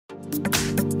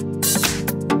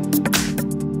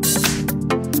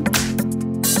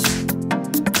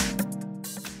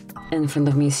In front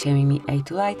of me is XIAOMI Mi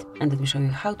A2 Lite, and let me show you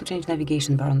how to change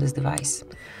navigation bar on this device.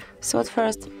 So at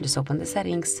first, just open the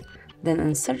settings, then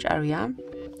in search area,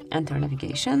 enter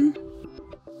navigation,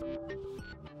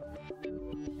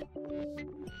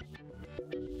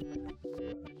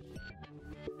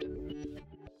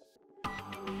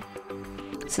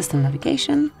 system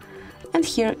navigation, and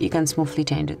here you can smoothly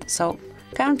change it. So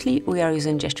currently we are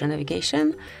using gesture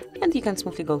navigation, and you can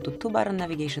smoothly go to 2-button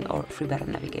navigation or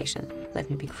 3-button navigation. Let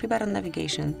me pick 3-button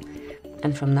navigation,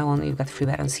 and from now on you've got 3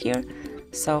 buttons here.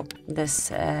 So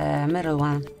this middle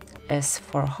one is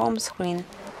for home screen,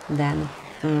 then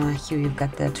here you've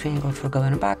got the triangle for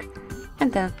going back,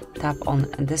 and then tap on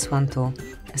this one to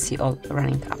see all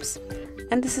running apps.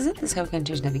 And this is it. This is how you can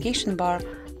change navigation bar.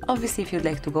 Obviously, if you'd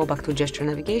like to go back to gesture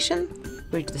navigation,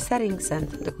 reach the settings, and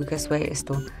the quickest way is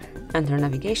to enter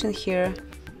navigation here.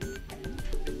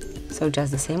 So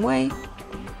just the same way,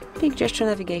 pick gesture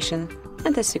navigation,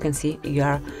 and as you can see, you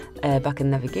are back in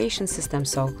navigation system.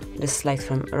 So just slide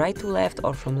from right to left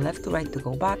or from left to right to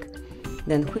go back,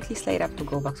 then quickly slide up to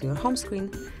go back to your home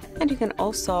screen. And you can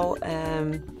also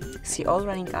see all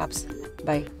running apps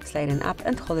by sliding up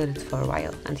and holding it for a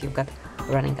while, and you've got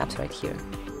running apps right here.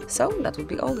 So that would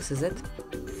be all. This is it.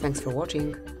 Thanks for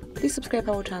watching. Please subscribe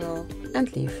our channel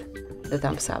and leave the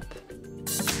thumbs up.